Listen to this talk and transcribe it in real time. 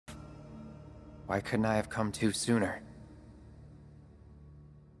Why couldn't I have come to sooner?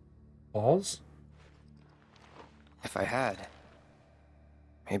 Balls? If I had,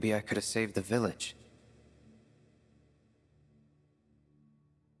 maybe I could have saved the village.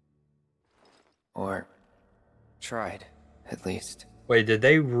 Or tried, at least. Wait, did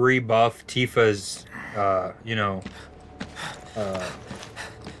they rebuff Tifa's,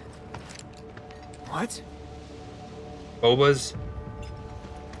 What? Bobas?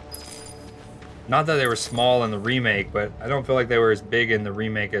 Not that they were small in the remake, but I don't feel like they were as big in the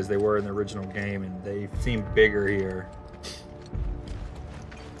remake as they were in the original game, and they seem bigger here.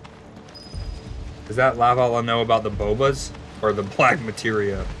 Is that Laval know about the Bobas? Or the black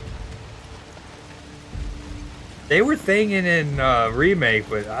materia? They were thinking in remake,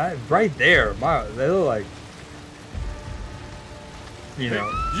 but right there, they look like,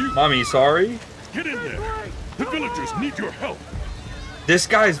 Mommy, sorry? Get in there! The villagers need your help! This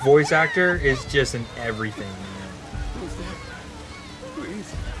guy's voice actor is just in everything, man. Who's there?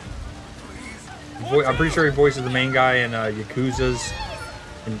 Please. I'm pretty sure he voices the main guy in Yakuza's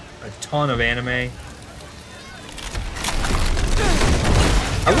and a ton of anime.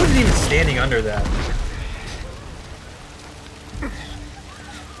 I wasn't even standing under that.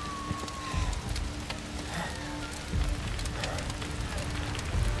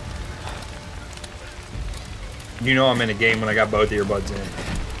 You know I'm in a game when I got both earbuds in.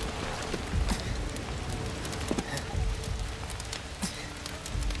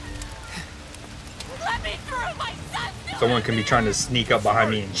 Let me through, my son! Someone can be trying to sneak up behind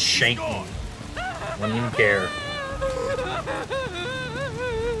me and shank me. Wouldn't even care.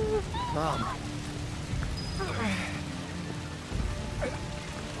 Mom.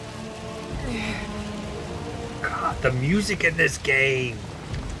 God, the music in this game.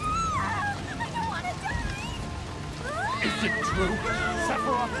 Is it true?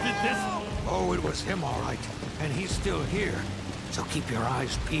 Sephiroth did this? Oh, it was him, all right. And he's still here. So keep your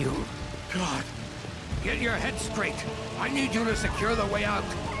eyes peeled. God. Get your head straight. I need you to secure the way out.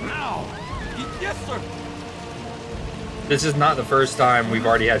 Now! Yes, sir! This is not the first time we've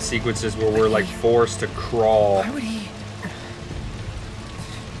already had sequences where we're like forced to crawl. Why would he?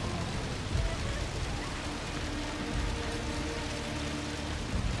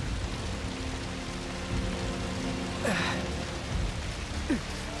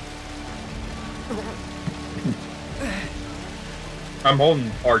 I'm holding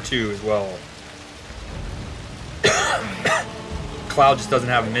R2 as well. Cloud just doesn't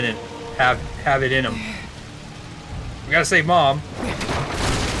have a minute. Have it in him. We gotta save Mom.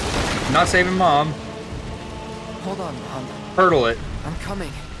 Not saving Mom. Hold on, Mom. Hurdle it. I'm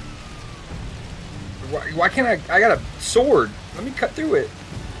coming. Why can't I got a sword. Let me cut through it.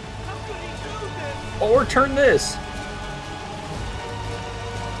 How could he do this? Or turn this.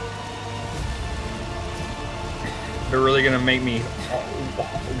 They're really gonna make me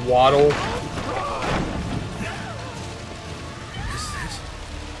waddle.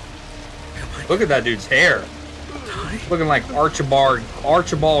 Look at that dude's hair. Looking like Archibald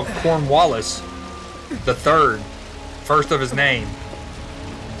Cornwallis the third, first of his name.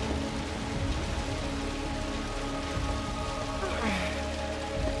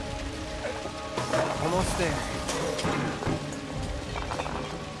 Almost there.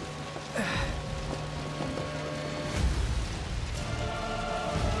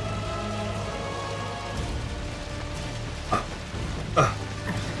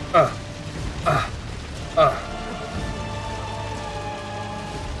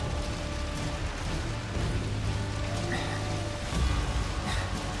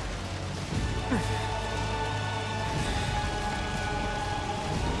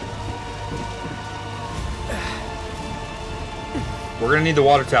 We're gonna need the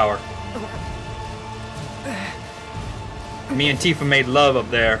water tower. Me and Tifa made love up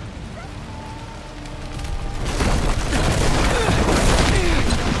there.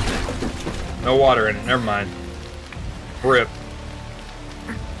 No water in it, never mind. Rip.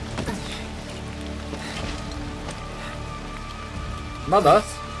 Mother.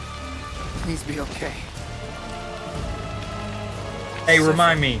 Please be okay. Hey,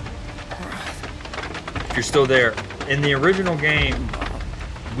 remind me. If you're still there. In the original game,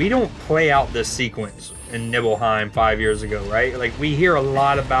 we don't play out this sequence in Nibelheim 5 years ago, right? Like, we hear a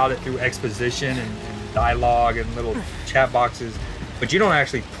lot about it through exposition and dialogue and little chat boxes, but you don't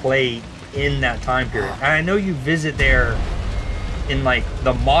actually play in that time period. And I know you visit there in, like,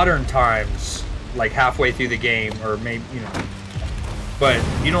 the modern times, like, halfway through the game, or maybe, you know, but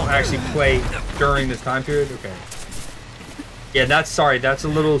you don't actually play during this time period? Okay. Yeah, that's a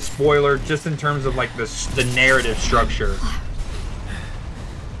little spoiler just in terms of like the narrative structure.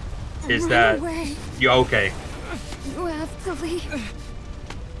 is Run that away. you okay? You have to leave.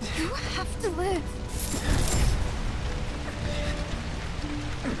 You have to live.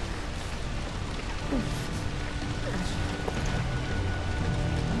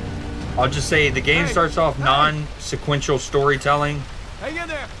 I'll just say the game Hey, starts off hey. non-sequential storytelling. Hang in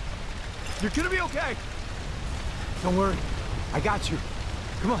there. You're gonna be okay. Don't worry. I got you.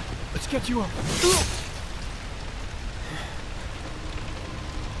 Come on, let's get you up.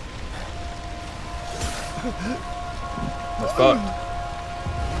 That's fucked.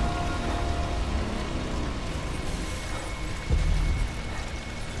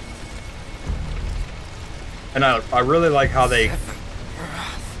 And I really like how they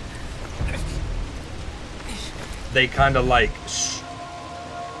kind of like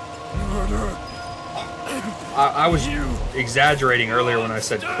I was exaggerating earlier when I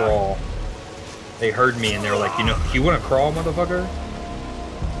said crawl. They heard me and they were like, you know, you want to crawl, motherfucker?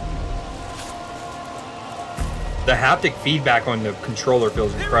 The haptic feedback on the controller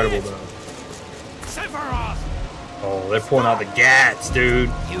feels incredible though. Sephiroth! Oh, they're pulling out the gats, dude.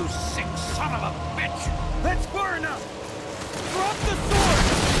 You sick son of a bitch! That's far enough! Drop the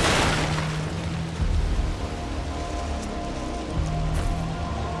sword!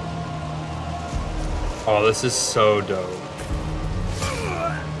 Oh, this is so dope.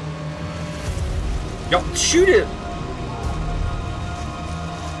 Yo, shoot it!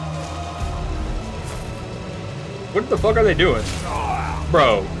 What the fuck are they doing?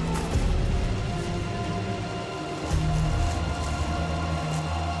 Bro.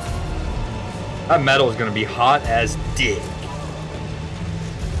 That metal is gonna be hot as dick.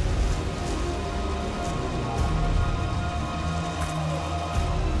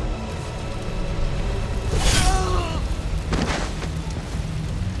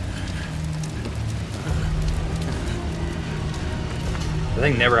 The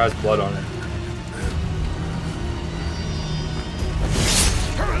thing never has blood on it.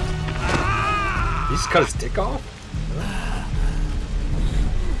 He just cut his dick off?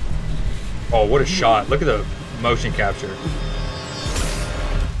 Oh, what a shot. Look at the motion capture.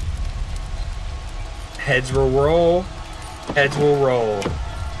 Heads will roll. Heads will roll.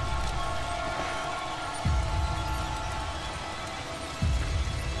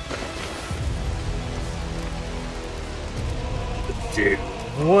 Dude,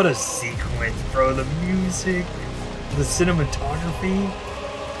 what a sequence, bro. The music, the cinematography.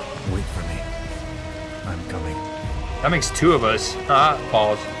 Wait for me. I'm coming. That makes two of us.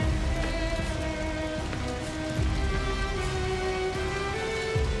 Pause.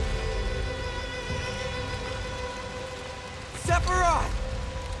 Sephiroth!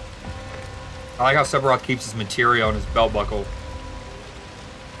 I like how Sephiroth keeps his materia on his belt buckle.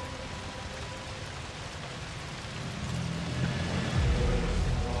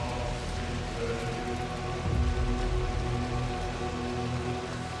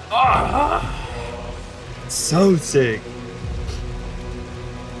 So sick.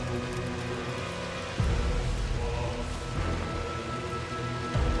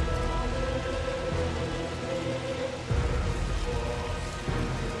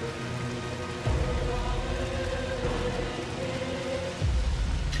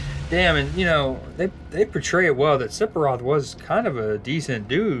 Damn, and you know, they portray it well that Sephiroth was kind of a decent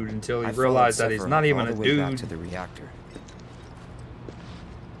dude until he realized that he's not even a dude. Back to the reactor.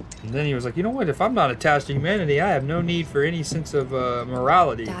 And then he was like, you know what, if I'm not attached to humanity, I have no need for any sense of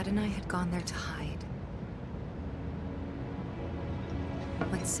morality. Dad and I had gone there to hide.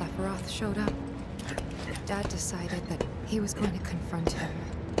 When Sephiroth showed up, Dad decided that he was going to confront him.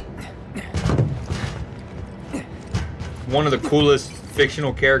 One of the coolest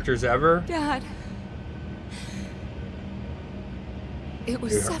fictional characters ever. Dad. It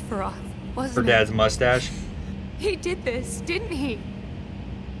was Yeah. Sephiroth, wasn't For it? Dad's mustache. He did this, didn't he?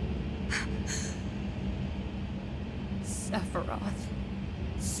 Sephiroth.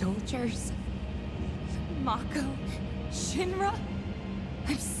 Soldiers. Mako. Shinra.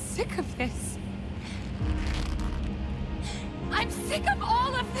 I'm sick of this. I'm sick of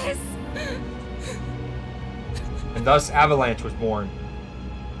all of this! And thus Avalanche was born.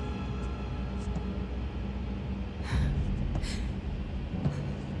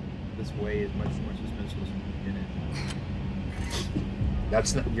 This way as much suspense in it.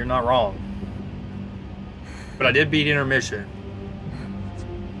 That's not, you're not wrong. But I did beat intermission.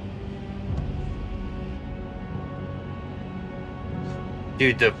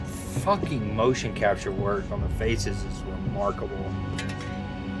 Dude, the fucking motion capture work on the faces is remarkable.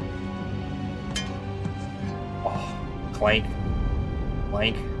 Oh, clank.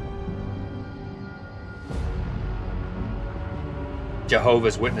 Clank.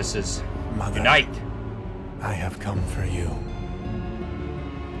 Jehovah's Witnesses. Mother, Unite. I have come for you.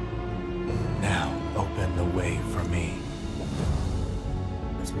 Now open the way for me.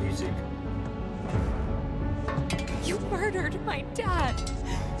 This music. You murdered my dad.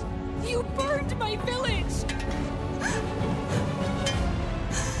 You burned my village.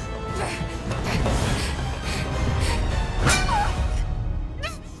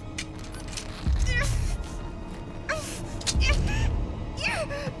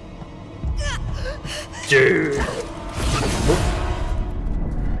 Dude.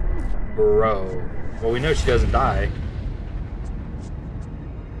 Bro. Well, we know she doesn't die.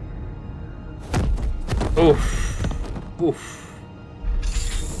 Oof. Oof.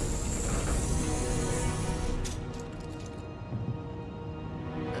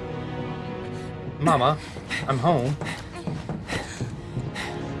 Mama, I'm home.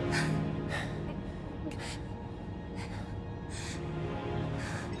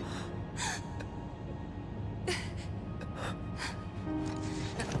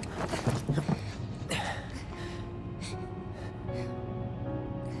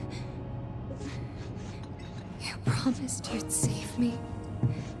 You promised you'd save me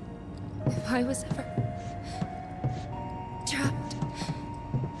if I was ever trapped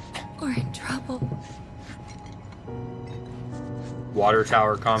or in trouble. Water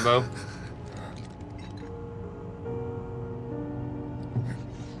tower combo.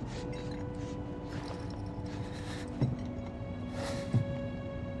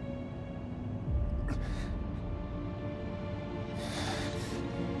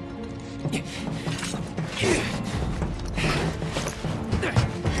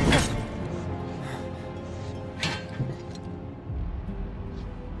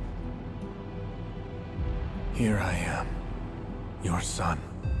 Here I am, your son.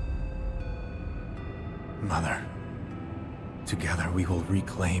 Mother, together we will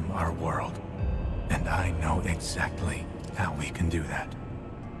reclaim our world. And I know exactly how we can do that.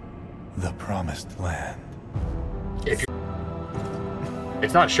 The Promised Land. If you're...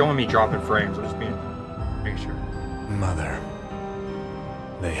 It's not showing me dropping frames. I'm just being... Make sure. Mother,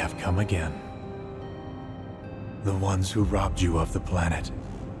 they have come again. The ones who robbed you of the planet.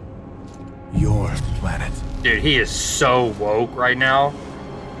 Your planet. Dude, he is so woke right now.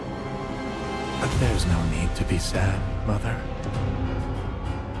 But there's no need to be sad, Mother.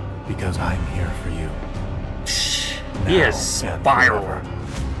 Because I'm here for you. He Now is and spiraled. forever.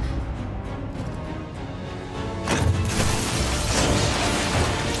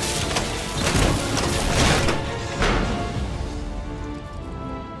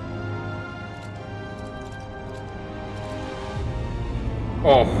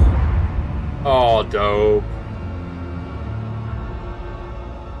 Oh. Oh, dope.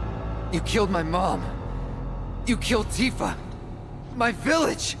 You killed my mom. You killed Tifa. My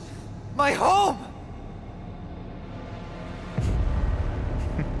village. My home.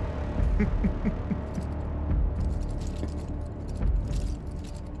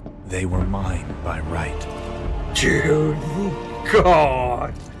 They were mine by right. Dude.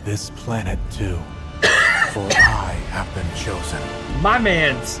 God. This planet too. For I have been chosen. My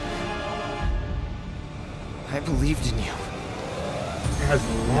man's I believed in you. has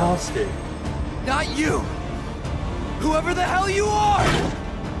lost it. Not you. Whoever the hell you are.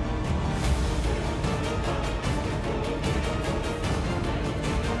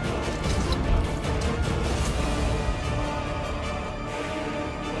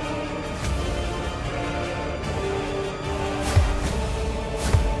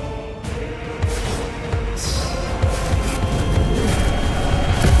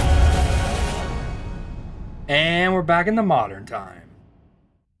 And we're back in the modern time.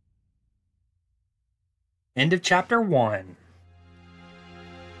 End of chapter 1.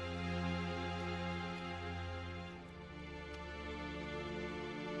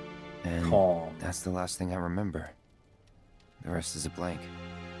 And Calm. that's the last thing I remember. The rest is a blank.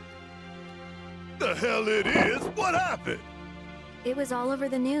 The hell it is? What happened? It was all over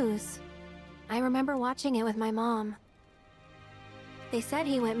the news. I remember watching it with my mom. They said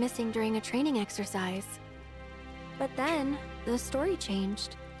he went missing during a training exercise. But then, the story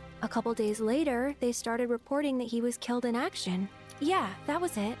changed. A couple days later, they started reporting that he was killed in action. Yeah, that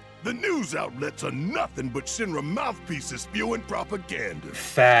was it. The news outlets are nothing but Shinra mouthpieces spewing propaganda.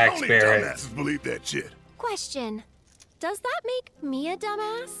 Facts, Only Barrett. dumbasses believe that shit. Question. Does that make me a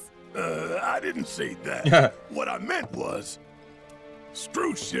dumbass? I didn't say that. What I meant was,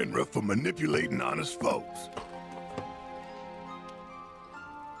 screw Shinra for manipulating honest folks.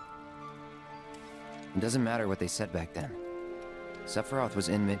 It doesn't matter what they said back then. Sephiroth was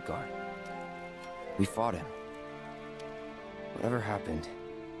in Midgard. We fought him. Whatever happened,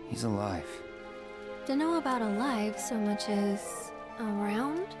 he's alive. Don't know about alive so much as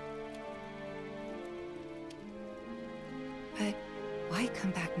around? But why come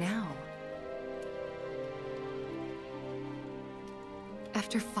back now?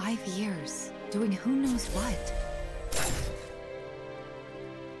 After 5 years, doing who knows what.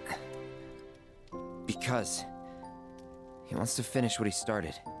 Because he wants to finish what he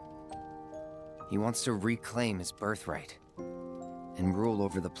started. He wants to reclaim his birthright and rule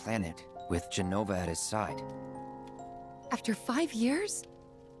over the planet with Genova at his side. After 5 years?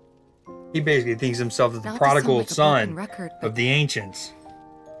 He basically thinks himself as the Not to prodigal sound like a son broken record, of but the ancients.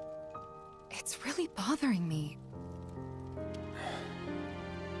 it's really bothering me.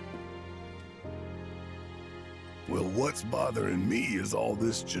 Well, what's bothering me is all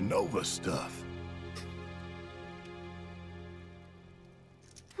this Genova stuff.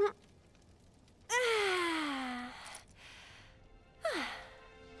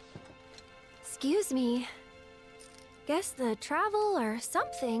 Excuse me. Guess the travel or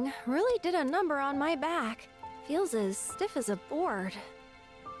something really did a number on my back. Feels as stiff as a board.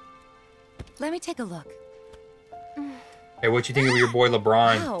 Let me take a look. Hey, what you think of your boy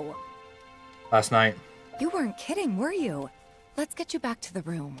LeBron Ow! last night? You weren't kidding, were you? Let's get you back to the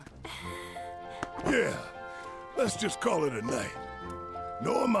room. Yeah, let's just call it a night.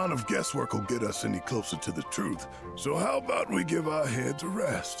 No amount of guesswork will get us any closer to the truth, so how about we give our heads a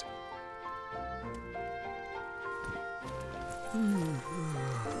rest?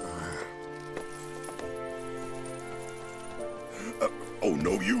 Oh,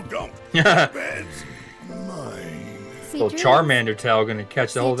 no, you don't. Bed's mine. Sweet Little dreams. Charmander tail gonna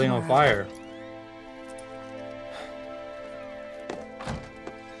catch the whole thing on tomorrow. fire.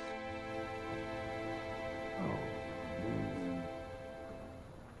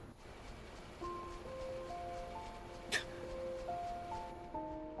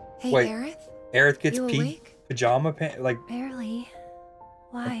 Hey, Wait. Aerith? Aerith gets You pea awake? pajama like Barely.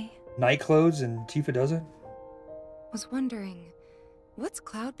 Why? night clothes and Tifa doesn't? Was wondering, what's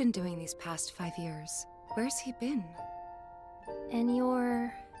Cloud been doing these past 5 years? Where's he been? And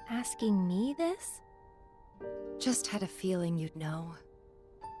you're asking me this? Just had a feeling you'd know.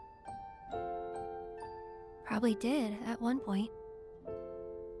 Probably did at one point.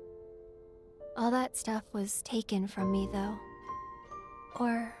 All that stuff was taken from me, though.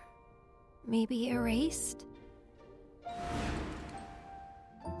 Or maybe erased?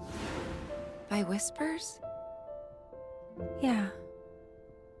 By whispers? Yeah.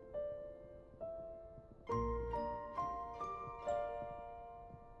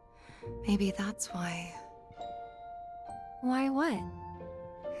 Maybe that's why. Why what?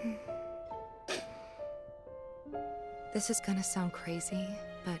 This is gonna sound crazy,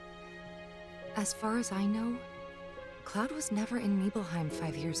 but as far as I know, Cloud was never in Nibelheim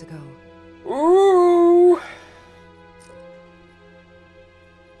 5 years ago. Ooh.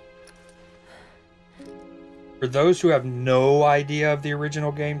 For those who have no idea of the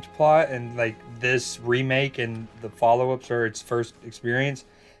original game's plot and like this remake and the follow-ups are its first experience,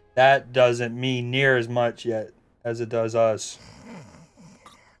 that doesn't mean near as much yet as it does us.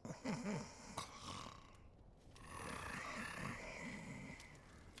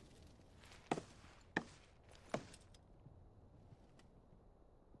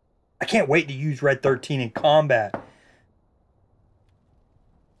 I can't wait to use Red 13 in combat.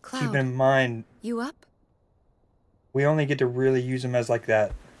 Cloud, Keep in mind, you up? we only get to really use him as like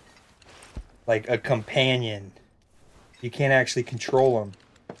that, like a companion. You can't actually control him.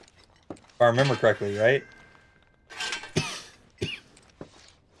 If I remember correctly, right?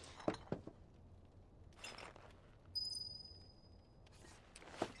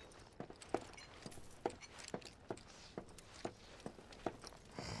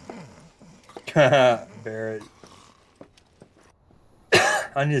 Barrett.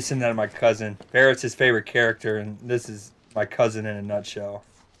 I need to send that to my cousin. Barrett's his favorite character, and this is my cousin in a nutshell.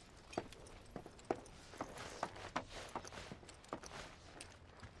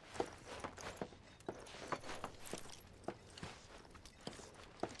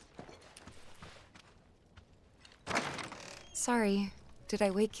 Sorry, did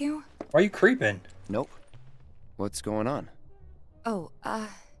I wake you? Why are you creeping? Nope. What's going on? Oh,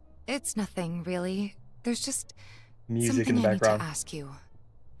 it's nothing, really. There's just Music something in the I need background. to ask you.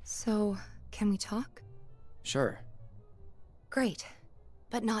 So, can we talk? Sure. Great,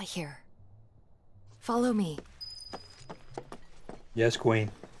 but not here. Follow me. Yes,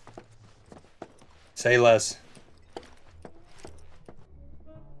 Queen. Say less.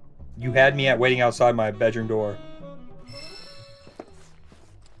 You had me at waiting outside my bedroom door.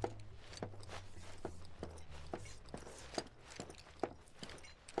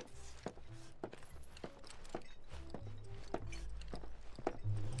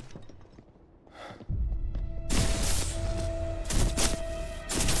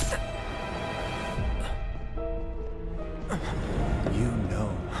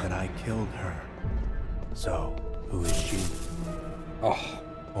 killed her. So, who is she? Oh.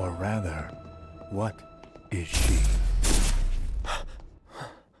 Or rather, what is she?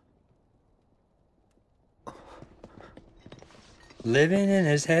 Living in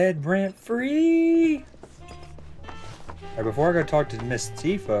his head rent free. Alright, before I go talk to Miss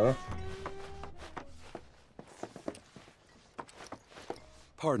Tifa.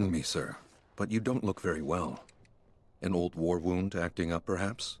 Pardon me, sir, but you don't look very well. An old war wound acting up,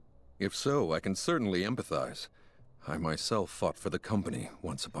 perhaps? If so, I can certainly empathize. I myself fought for the company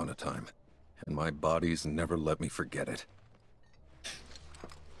once upon a time, and my body's never let me forget it.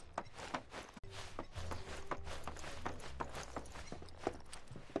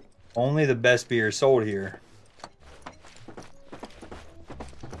 Only the best beer sold here.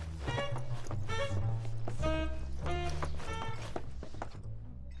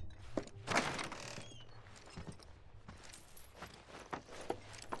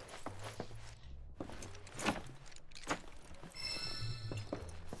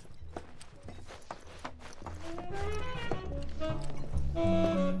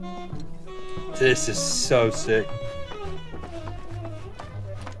 This is so sick.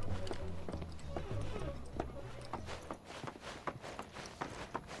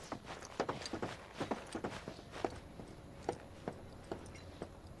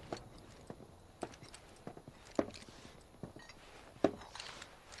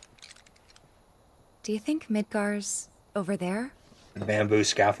 Do you think Midgar's over there? Bamboo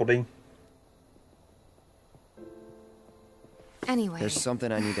scaffolding. Anyway. There's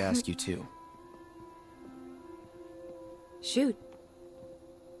something I need to ask you too. Shoot.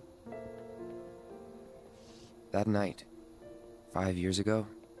 That night, 5 years ago,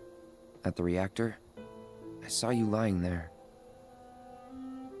 at the reactor, I saw you lying there.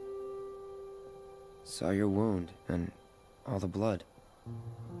 Saw your wound and all the blood.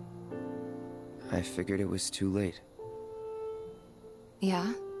 I figured it was too late.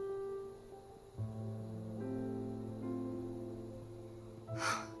 Yeah?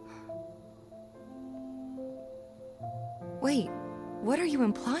 Wait, what are you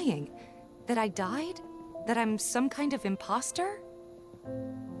implying? That I died? That I'm some kind of imposter?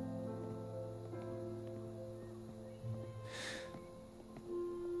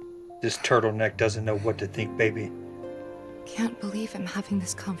 This turtleneck doesn't know what to think, baby. Can't believe I'm having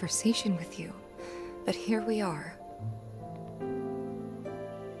this conversation with you. But here we are.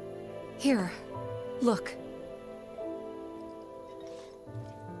 Here, look.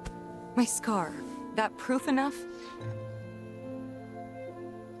 My scar. That proof enough?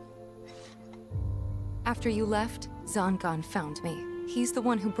 After you left, Zangan found me. He's the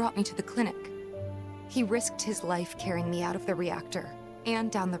one who brought me to the clinic. He risked his life carrying me out of the reactor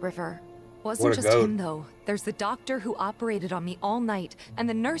and down the river. Wasn't just him, though. There's the doctor who operated on me all night, and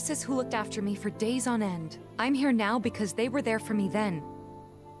the nurses who looked after me for days on end. I'm here now because they were there for me then.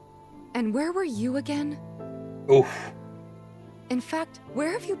 And where were you again? Oof. In fact,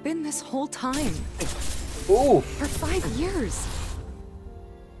 where have you been this whole time? Oof. For 5 years.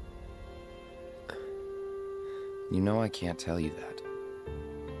 You know I can't tell you that.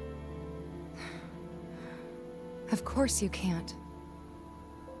 Of course you can't.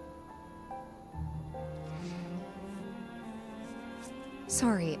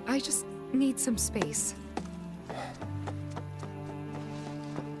 Sorry, I just need some space.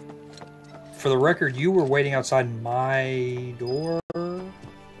 For the record, you were waiting outside my door.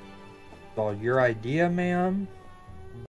 All your idea, ma'am.